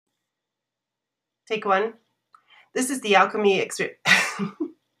Take one. This is the Alchemy Experience.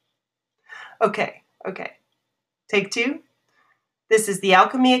 Okay. Take two. This is the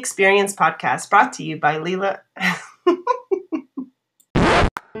Alchemy Experience podcast brought to you by Leela.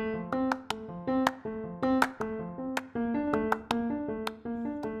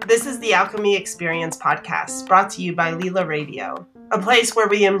 This is the Alchemy Experience podcast brought to you by Leela Radio, a place where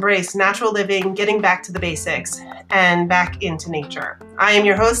we embrace natural living, getting back to the basics, and back into nature. I am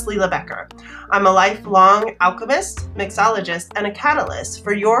your host, Leela Becker. I'm a lifelong alchemist, mixologist, and a catalyst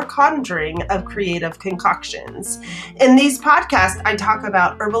for your conjuring of creative concoctions. In these podcasts, I talk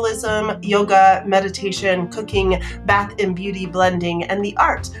about herbalism, yoga, meditation, cooking, bath and beauty blending, and the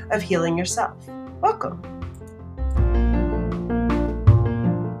art of healing yourself. Welcome.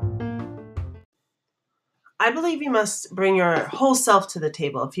 I believe you must bring your whole self to the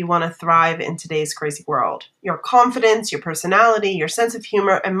table if you want to thrive in today's crazy world. Your confidence, your personality, your sense of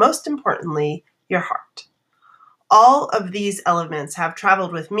humor, and most importantly, your heart. All of these elements have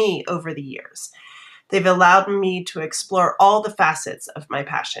traveled with me over the years. They've allowed me to explore all the facets of my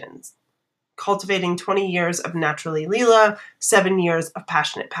passions. Cultivating 20 years of Naturally Leela, 7 years of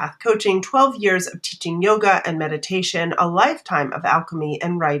Passionate Path coaching, 12 years of teaching yoga and meditation, a lifetime of alchemy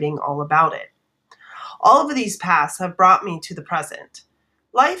and writing all about it. All of these paths have brought me to the present.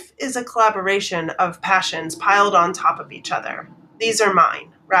 Life is a collaboration of passions piled on top of each other. These are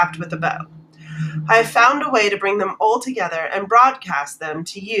mine, wrapped with a bow. I have found a way to bring them all together and broadcast them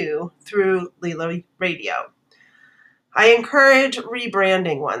to you through Leela Radio. I encourage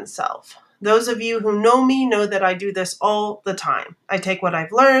rebranding oneself. Those of you who know me know that I do this all the time. I take what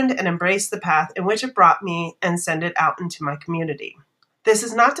I've learned and embrace the path in which it brought me and send it out into my community. This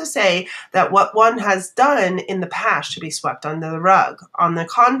is not to say that what one has done in the past should be swept under the rug. On the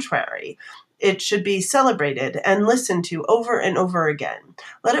contrary, it should be celebrated and listened to over and over again.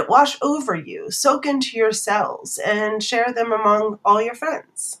 Let it wash over you, soak into your cells, and share them among all your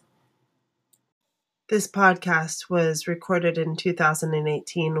friends. This podcast was recorded in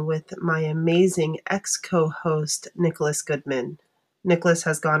 2018 with my amazing ex-co-host, Nicholas Goodman. Nicholas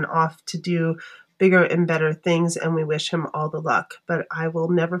has gone off to do bigger and better things, and we wish him all the luck. But I will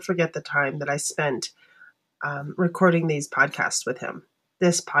never forget the time that I spent recording these podcasts with him.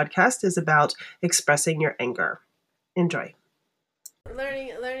 This podcast is about expressing your anger. Enjoy. Learning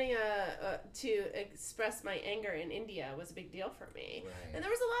to express my anger in India was a big deal for me. Right. And there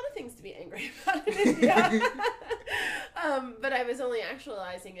was a lot of things to be angry about in India. But I was only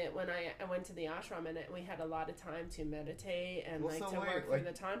actualizing it when I went to the ashram, and we had a lot of time to meditate and work through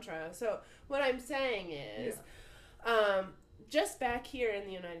the tantra. So what I'm saying is, just back here in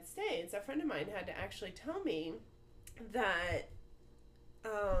the United States, a friend of mine had to actually tell me that,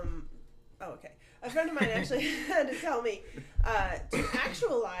 a friend of mine actually had to tell me to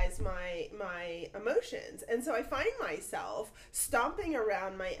actualize my emotions. And so I find myself stomping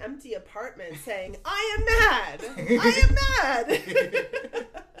around my empty apartment saying, I am mad! I am mad!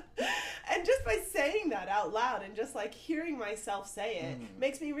 And just by saying that out loud and just like hearing myself say it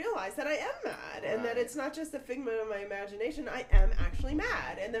makes me realize that I am mad, and that it's not just a figment of my imagination. I am actually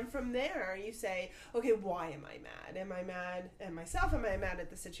mad. And then from there you say, okay, why am I mad? Am I mad at myself? Am I mad at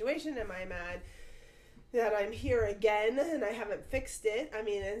the situation? Am I mad that I'm here again and I haven't fixed it? I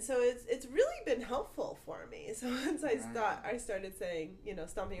mean, and so it's really been helpful for me. So once I started saying,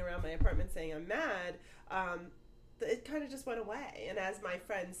 stomping around my apartment saying I'm mad, it kind of just went away. And as my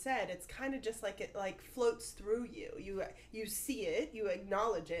friend said, it's kind of just like it floats through you. You see it, you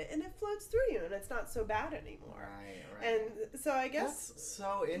acknowledge it, and it floats through you, and it's not so bad anymore. Right. And so I guess that's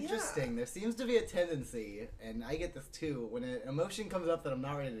so interesting. Yeah. There seems to be a tendency, and I get this too, when an emotion comes up that I'm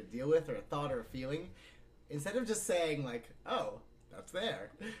not ready to deal with, or a thought or a feeling, instead of just saying oh, that's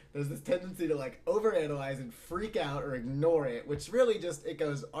there's this tendency to overanalyze and freak out or ignore it, which really just, it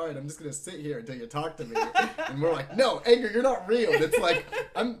goes, all right, I'm just going to sit here until you talk to me. And we're like, no, anger, you're not real. And it's like,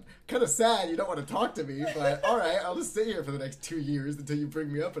 I'm kind of sad you don't want to talk to me, but all right, I'll just sit here for the next 2 years until you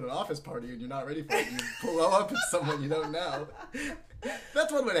bring me up at an office party and you're not ready for it. You blow up at someone you don't know.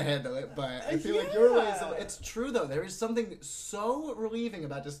 That's one way to handle it, but I feel like your way is, it's true though. There is something so relieving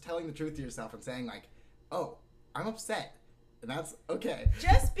about just telling the truth to yourself and saying oh, I'm upset. And that's okay.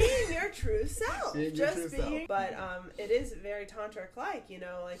 Just being your true self. But it is very tantric-like,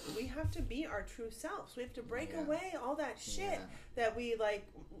 we have to be our true selves. We have to break away all that shit that we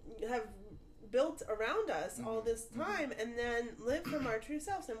have built around us all this time, and then live from our true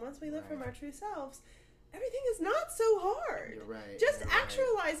selves. And once we live from our true selves, everything is not so hard. You're right. Just you're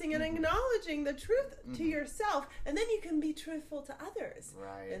actualizing and acknowledging the truth to Mhm. yourself, and then you can be truthful to others.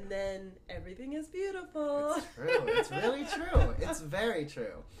 Right. And then everything is beautiful. It's true. It's really true. It's very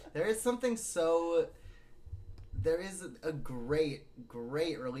true. There is something so. There is a great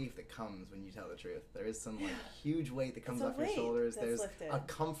relief that comes when you tell the truth. There is some like huge weight that comes It's a off your weight shoulders. that's There's lifted. a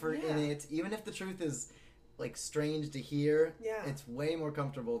comfort Yeah. in it, even if the truth is like strange to hear. Yeah. It's way more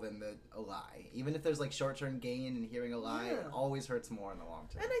comfortable than a lie. Even if there's like short-term gain in hearing a lie, it Yeah. always hurts more in the long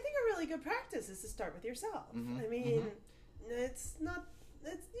term. And I think a really good practice is to start with yourself. Mhm, I mean, it's not.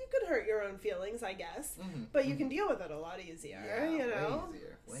 You could hurt your own feelings, I guess, Mhm, but you mhm. can deal with it a lot easier. Yeah, you way know.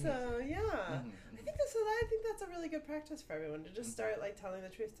 easier, way So yeah. Mhm, I think that's a really good practice for everyone to just start like telling the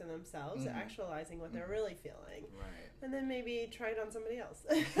truth to themselves, Mhm. actualizing what they're really feeling, Right. and then maybe try it on somebody else.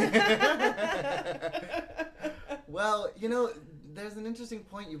 Well, you know, there's an interesting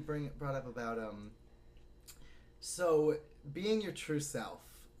point you brought up about so being your true self.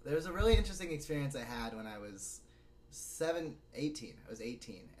 There's a really interesting experience I had when I was 18. I was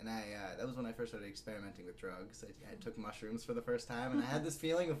 18, and that was when I first started experimenting with drugs. I took mushrooms for the first time, and I had this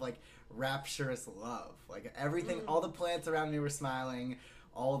feeling of like rapturous love. Like everything, all the plants around me were smiling.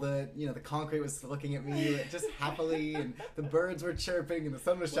 All the the concrete was looking at me just happily, and the birds were chirping, and the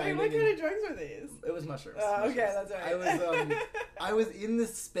sun was Wait, shining. what and- kind of drugs were these? it was mushrooms. Oh, okay, mushrooms. that's right. I was in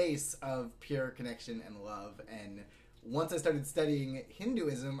this space of pure connection and love, and once I started studying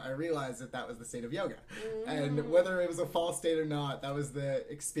Hinduism, I realized that was the state of yoga. And whether it was a false state or not, that was the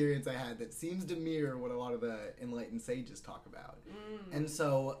experience I had that seems to mirror what a lot of the enlightened sages talk about. And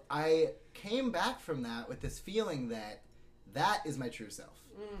so I came back from that with this feeling that is my true self.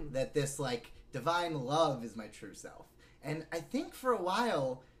 That this like divine love is my true self. And I think for a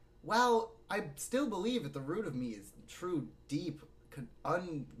while I still believe at the root of me is true, deep,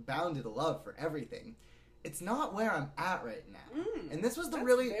 unbounded love for everything, it's not where I'm at right now. And this was That's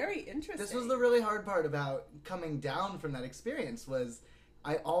really very interesting. this was the really hard part about coming down from that experience was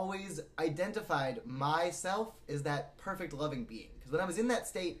I always identified myself as that perfect loving being. Because when I was in that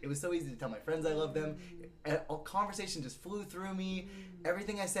state, it was so easy to tell my friends I love them. A conversation just flew through me.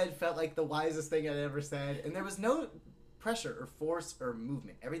 Everything I said felt like the wisest thing I'd ever said. And there was no pressure or force or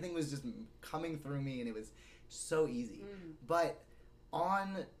movement. Everything was just coming through me, and it was so easy. But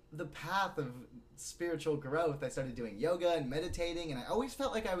on the path of spiritual growth, I started doing yoga and meditating, and I always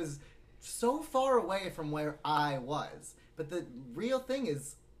felt like I was so far away from where I was. But the real thing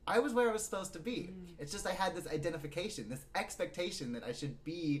is, I was where I was supposed to be. It's just I had this identification, this expectation that I should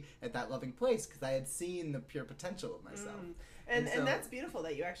be at that loving place because I had seen the pure potential of myself. And so- that's beautiful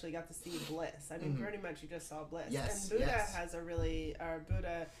that you actually got to see bliss. I mean, pretty much you just saw bliss. Yes, and Buddha yes. has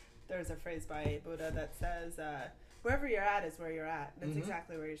there's a phrase by Buddha that says, wherever you're at is where you're at. That's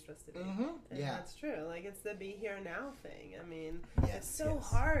exactly where you're supposed to be. And Yeah. that's true. Like, it's the be here now thing. I mean, Yes, it's so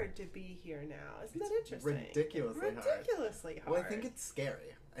yes. hard to be here now. Isn't that interesting? ridiculously hard. Ridiculously hard. Well, I think it's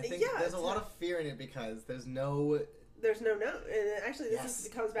scary. I think Yeah, there's a it's lot a- of fear in it because there's no... There's no known. And actually, this Yes.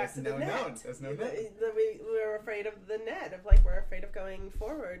 comes back There's to the no net. known. There's no known. We're afraid of the net, of like, we're afraid of going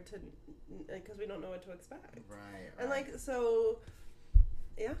forward because we don't know what to expect. Right. And like, so,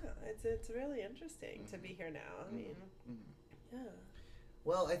 yeah, it's really interesting to be here now. I mean, yeah.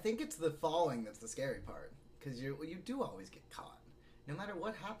 Well, I think it's the falling that's the scary part because you do always get caught, no matter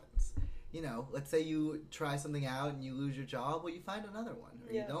what happens. You know, let's say you try something out and you lose your job, well, you find another one.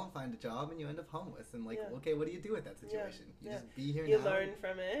 Or Yeah. you don't find a job and you end up homeless. And, like, Yeah. okay, what do you do with that situation? You Yeah. just be here You now. learn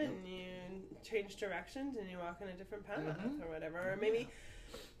from it, Yep. and you change directions, and you walk in a different path Mhm. or whatever. Or maybe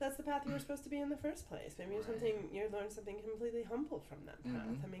that's the path you were supposed to be in the first place. Maybe Right. you learned something completely humble from that path.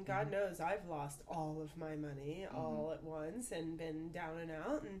 Mhm. I mean, God knows I've lost all of my money all at once and been down and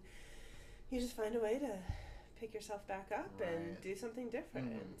out, and you just find a way to pick yourself back up and Right. do something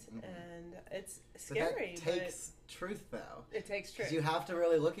different. Mhm. And it's But scary, that takes truth, though. but it takes Because truth. you have to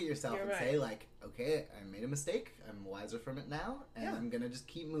really look at yourself You're and right. say, like, okay, I made a mistake. I'm wiser from it now, and Yeah. I'm going to just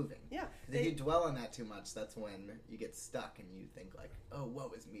keep moving. Yeah. Because if you dwell on that too much, that's when you get stuck and you think, like, oh,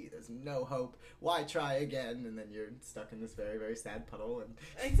 woe is me. There's no hope. Why try again? And then you're stuck in this very, very sad puddle. And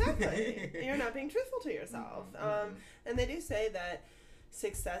Exactly. You're not being truthful to yourself. Mhm. And they do say that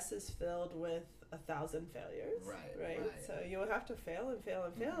success is filled with 1,000 failures. Right. So you'll have to fail and fail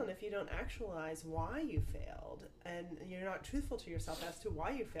and fail. And if you don't actualize why you failed and you're not truthful to yourself as to why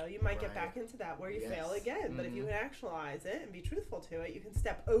you fail, you might get Right. back into that where you Yes. fail again. But if you Mhm. can actualize it and be truthful to it, you can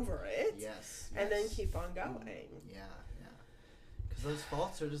step over it Yes. and then yes. keep on going. Yeah. Because those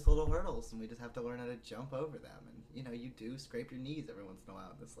faults are just little hurdles, and we just have to learn how to jump over them. And, you know, you do scrape your knees every once in a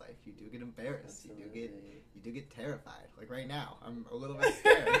while in this life. You do get embarrassed. You do get terrified. Like right now, I'm a little bit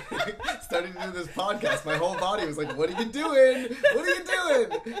scared. starting to do this podcast, my whole body was like, what are you doing? What are you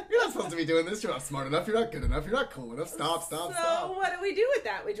doing? You're not supposed to be doing this. You're not smart enough. You're not good enough. You're not cool enough. Stop. So what do we do with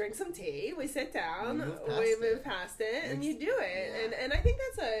that? We drink some tea. We sit down. We move past it, and you do it. Yeah. And I think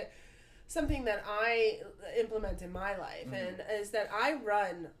that's something that I implement in my life, and is that I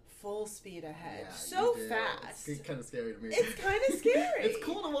run full speed ahead, so fast. It's kind of scary to me. It's kind of scary. It's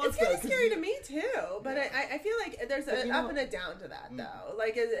cool to watch. It's kind of scary to me too. But I feel like there's an up and a down to that, though.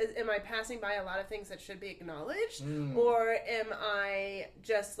 Like, am I passing by a lot of things that should be acknowledged, or am I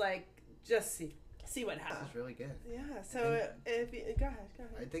just see what happens? That's really good. Yeah. So if you, go ahead.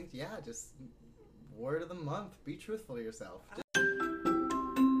 I think just word of the month: be truthful to yourself.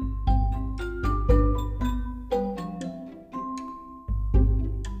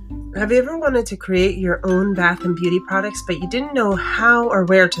 Have you ever wanted to create your own bath and beauty products, but you didn't know how or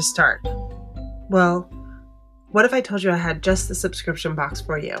where to start? Well, what if I told you I had just the subscription box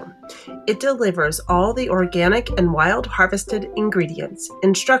for you? It delivers all the organic and wild harvested ingredients,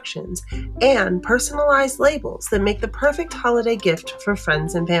 instructions, and personalized labels that make the perfect holiday gift for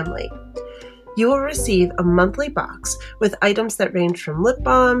friends and family. You will receive a monthly box with items that range from lip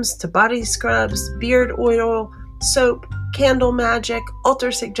balms to body scrubs, beard oil, soap, candle magic,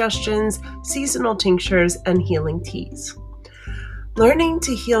 altar suggestions, seasonal tinctures, and healing teas. Learning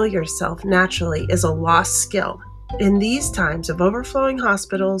to heal yourself naturally is a lost skill. In these times of overflowing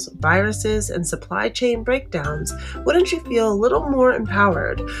hospitals, viruses, and supply chain breakdowns, wouldn't you feel a little more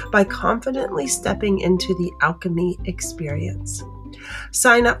empowered by confidently stepping into the alchemy experience?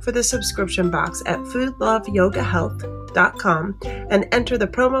 Sign up for the subscription box at foodloveyogahealth.com and enter the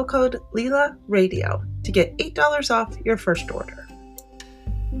promo code Leela Radio to get $8 off your first order.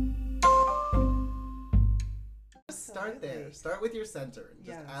 Start there. Start with your center.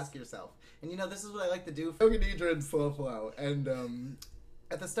 Just ask yourself. And this is what I like to do for Yoga Nidra and Slow Flow. And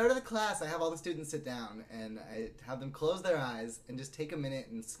at the start of the class, I have all the students sit down and I have them close their eyes and just take a minute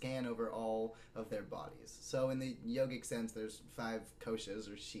and scan over all of their bodies. So in the yogic sense, there's 5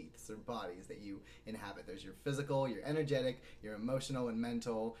 koshas or sheaths or bodies that you inhabit. There's your physical, your energetic, your emotional and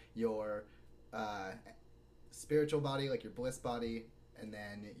mental, your spiritual body, like your bliss body, and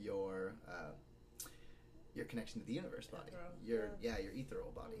then your connection to the universe body, your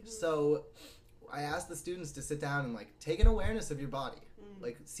ethereal body. Mm-hmm. So I asked the students to sit down and take an awareness of your body.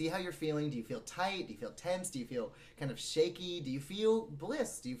 See how you're feeling. Do you feel tight? Do you feel tense? Do you feel kind of shaky? Do you feel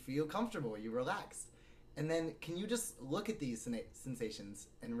bliss? Do you feel comfortable? Are you relaxed? And then can you just look at these sensations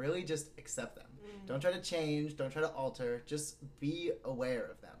and really just accept them? Don't try to change. Don't try to alter. Just be aware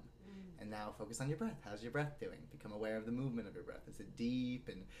of them. And now focus on your breath. How's your breath doing? Become aware of the movement of your breath. Is it deep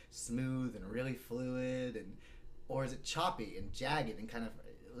and smooth and really fluid? Or is it choppy and jagged and kind of,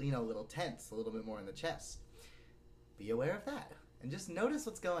 a little tense, a little bit more in the chest? Be aware of that. And just notice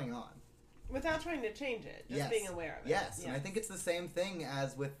what's going on. Without trying to change it. Just being aware of it. Yes. And I think it's the same thing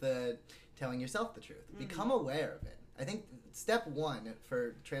as with the telling yourself the truth. Become aware of it. I think step 1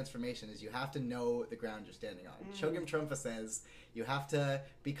 for transformation is you have to know the ground you're standing on. Chogyam Trungpa says you have to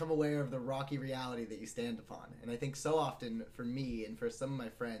become aware of the rocky reality that you stand upon. And I think so often for me and for some of my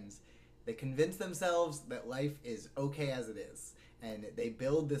friends, they convince themselves that life is okay as it is. And they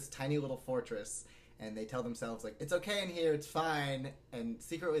build this tiny little fortress and they tell themselves, it's okay in here, it's fine, and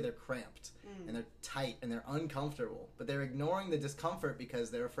secretly they're cramped, and they're tight, and they're uncomfortable, but they're ignoring the discomfort because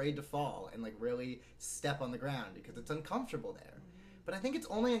they're afraid to fall and, really step on the ground because it's uncomfortable there. But I think it's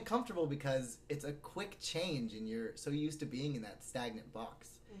only uncomfortable because it's a quick change and you're so used to being in that stagnant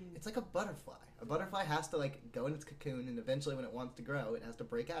box. It's like a butterfly. A butterfly has to, go in its cocoon, and eventually when it wants to grow, it has to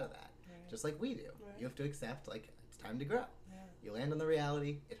break out of that, just like we do. You have to accept, it's time to grow. You land on the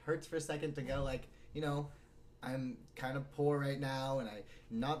reality. It hurts for a second to go, I'm kind of poor right now, and I'm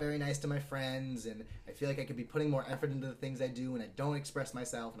not very nice to my friends, and I feel like I could be putting more effort into the things I do, and I don't express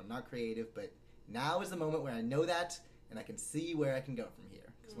myself, and I'm not creative, but now is the moment where I know that, and I can see where I can go from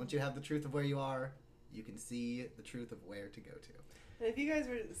here. Because once you have the truth of where you are, you can see the truth of where to go to. And if you guys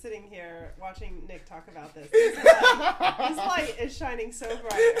were sitting here watching Nick talk about this, his light is shining so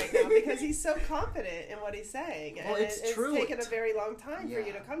bright right now because he's so confident in what he's saying. Well, and it's true. It's taken a very long time for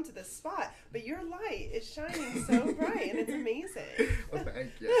you to come to this spot, but your light is shining so bright, and it's amazing. Well,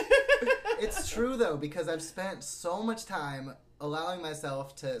 thank you. It's true, though, because I've spent so much time allowing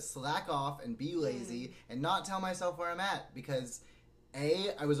myself to slack off and be lazy and not tell myself where I'm at because,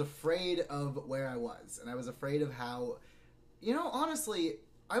 A, I was afraid of where I was, and I was afraid of how... honestly,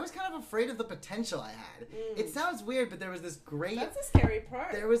 I was kind of afraid of the potential I had. It sounds weird, but there was this great... That's a scary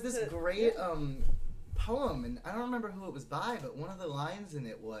part. There was this great poem, and I don't remember who it was by, but one of the lines in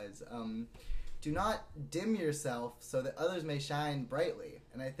it was, do not dim yourself so that others may shine brightly.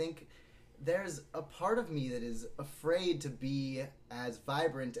 And I think, there's a part of me that is afraid to be as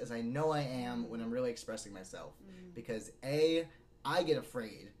vibrant as I know I am when I'm really expressing myself. Because A, I get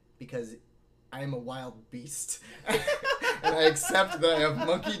afraid because I am a wild beast. And I accept that I have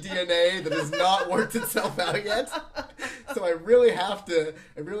monkey DNA that has not worked itself out yet. So I really have to,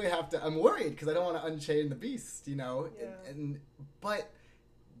 I'm worried because I don't want to unchain the beast, you know? Yeah. But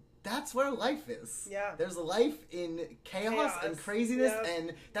that's where life is. Yeah. There's life in chaos and craziness,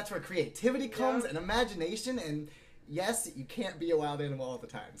 and that's where creativity comes and imagination. And yes, you can't be a wild animal all the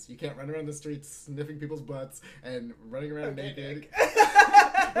time. So you can't run around the streets sniffing people's butts and running around naked.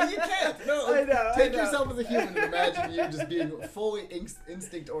 Well, you can't. No, I know. Take yourself as a human and imagine you just being fully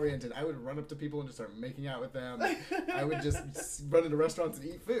instinct oriented. I would run up to people and just start making out with them. I would just run into restaurants and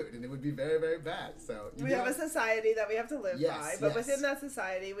eat food, and it would be very, very bad. So we have a society that we have to live by, but yes. within that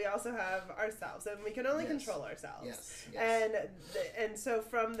society, we also have ourselves, and we can only control ourselves. Yes. And so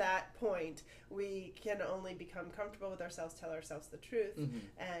from that point, we can only become comfortable with ourselves, tell ourselves the truth,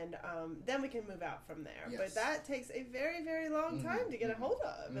 and then we can move out from there. Yes. But that takes a very, very long time to get a hold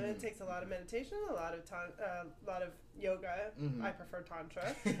of, and it takes a lot of meditation, a lot of yoga. I prefer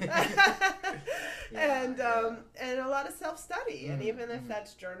tantra, and a lot of self-study, and even if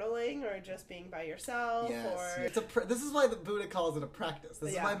that's journaling or just being by yourself, this is why the Buddha calls it a practice.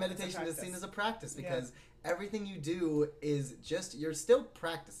 This is why meditation is seen as a practice, because everything you do is just, you're still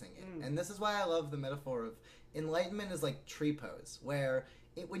practicing it. And this is why I love the metaphor of enlightenment is like tree pose, where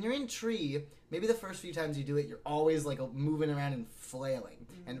when you're in tree, maybe the first few times you do it, you're always like moving around and flailing.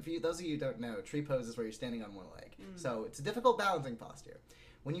 And for those of you who don't know, tree pose is where you're standing on one leg. So it's a difficult balancing posture.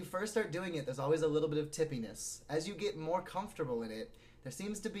 When you first start doing it, there's always a little bit of tippiness. As you get more comfortable in it, there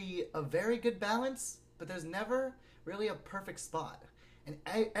seems to be a very good balance, but there's never really a perfect spot. And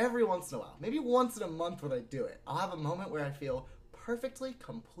every once in a while, maybe once in a month when I do it, I'll have a moment where I feel perfectly,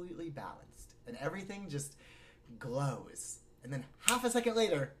 completely balanced. And everything just glows. And then half a second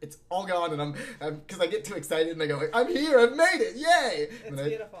later, it's all gone, and I'm because I get too excited, and I go, like, I'm here, I've made it, yay! It's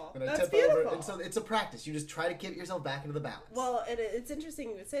beautiful. And I That's tip beautiful. over, and so it's a practice. You just try to get yourself back into the balance. Well, and it's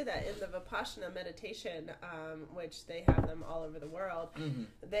interesting you would say that. In the Vipassana meditation, which they have them all over the world,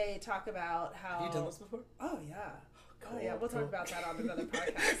 they talk about how... Have you done this before? Oh, yeah. Cool, we'll talk about that on another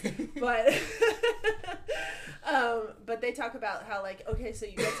podcast. But they talk about how, like, okay, so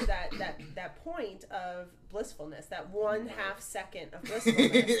you get to that point of blissfulness, that 1/2 second of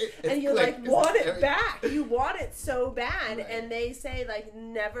blissfulness, and you want it back. You want it so bad, and they say like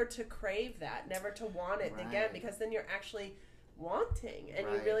never to crave that, never to want it again, because then you're actually wanting, and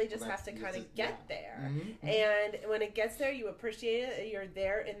you really just have to kind of get there. And when it gets there, you appreciate it, you're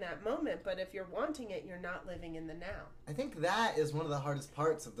there in that moment. But if you're wanting it, you're not living in the now. I think that is one of the hardest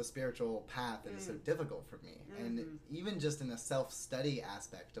parts of the spiritual path that is so difficult for me. And even just in a self-study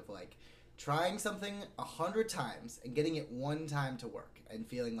aspect of like trying something 100 times and getting it one time to work and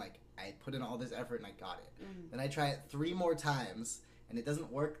feeling like I put in all this effort and I got it. Then I try it 3 more times and it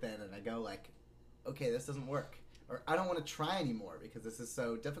doesn't work then, and I go like, okay, this doesn't work. Or I don't want to try anymore because this is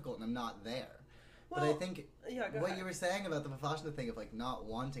so difficult and I'm not there. Well, but I think what you were saying about the Vipassana thing of like not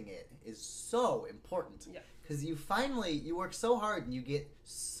wanting it is so important. Because you work so hard and you get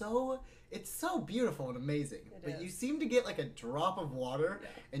it's so beautiful and amazing. But you seem to get like a drop of water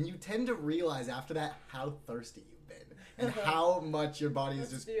and you tend to realize after that how thirsty you've been and how much your body is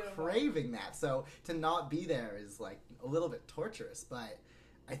just craving that. So to not be there is like a little bit torturous, but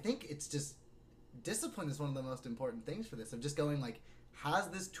I think it's just discipline is one of the most important things for this, of just going like, has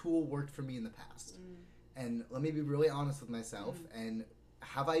this tool worked for me in the past? And let me be really honest with myself, and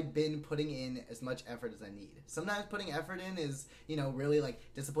have I been putting in as much effort as I need? Sometimes putting effort in is, really like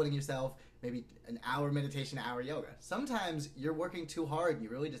disciplining yourself, maybe an hour meditation, an hour yoga. Sometimes you're working too hard and you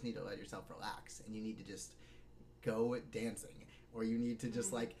really just need to let yourself relax, and you need to just go dancing, or you need to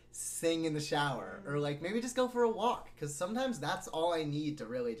just like sing in the shower, or like maybe just go for a walk, because sometimes that's all I need to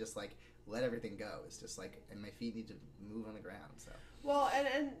really just like let everything go. It's just like, and my feet need to move on the ground. So well,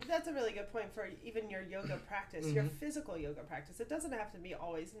 and that's a really good point for even your yoga practice, your physical yoga practice. It doesn't have to be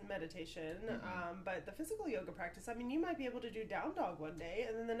always meditation, but the physical yoga practice, I mean, you might be able to do down dog one day,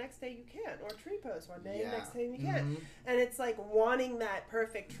 and then the next day you can't, or tree pose one day, and the next day you can't. And it's like wanting that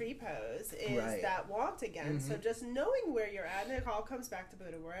perfect tree pose is that want again. So just knowing where you're at, and it all comes back to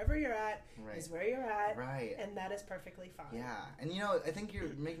Buddha. Wherever you're at is where you're at, and that is perfectly fine. Yeah, and I think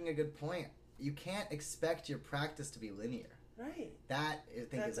you're making a good point. You can't expect your practice to be linear. Right. That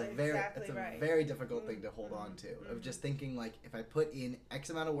think That's is a very exactly it's a right. very difficult thing to hold on to. Of just thinking like, if I put in X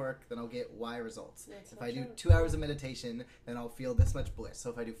amount of work, then I'll get Y results. That's If not I do true. 2 hours of meditation, then I'll feel this much bliss. So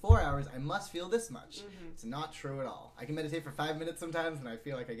if I do 4 hours, I must feel this much. It's not true at all. I can meditate for 5 minutes sometimes, and I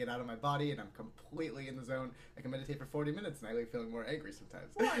feel like I get out of my body, and I'm completely in the zone. I can meditate for 40 minutes, and I leave feeling more angry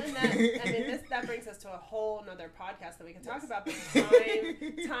sometimes. Well, and that brings us to a whole nother podcast that we can talk Yes. about.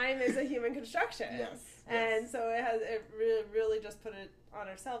 But time is a human construction. Yes. And so it really just put it on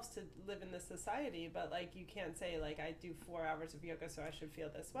ourselves to live in this society. But like, you can't say like, I do 4 hours of yoga, so I should feel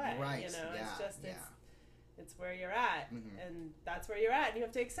this way. Right. You know, Yeah. it's just yeah. it's where you're at, and that's where you're at, and you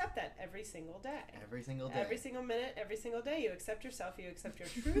have to accept that every single day. Every single day. Every single minute, every single day, you accept yourself, you accept your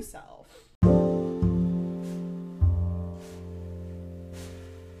true self.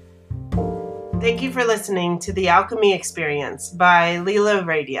 Thank you for listening to The Alchemy Experience by Leela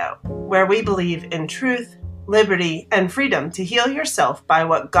Radio, where we believe in truth, liberty, and freedom to heal yourself by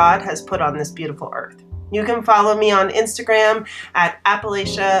what God has put on this beautiful earth. You can follow me on Instagram at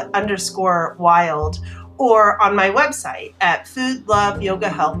Appalachia_wild or on my website at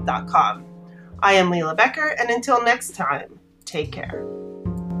foodloveyogahealth.com. I am Leela Becker, and until next time, take care.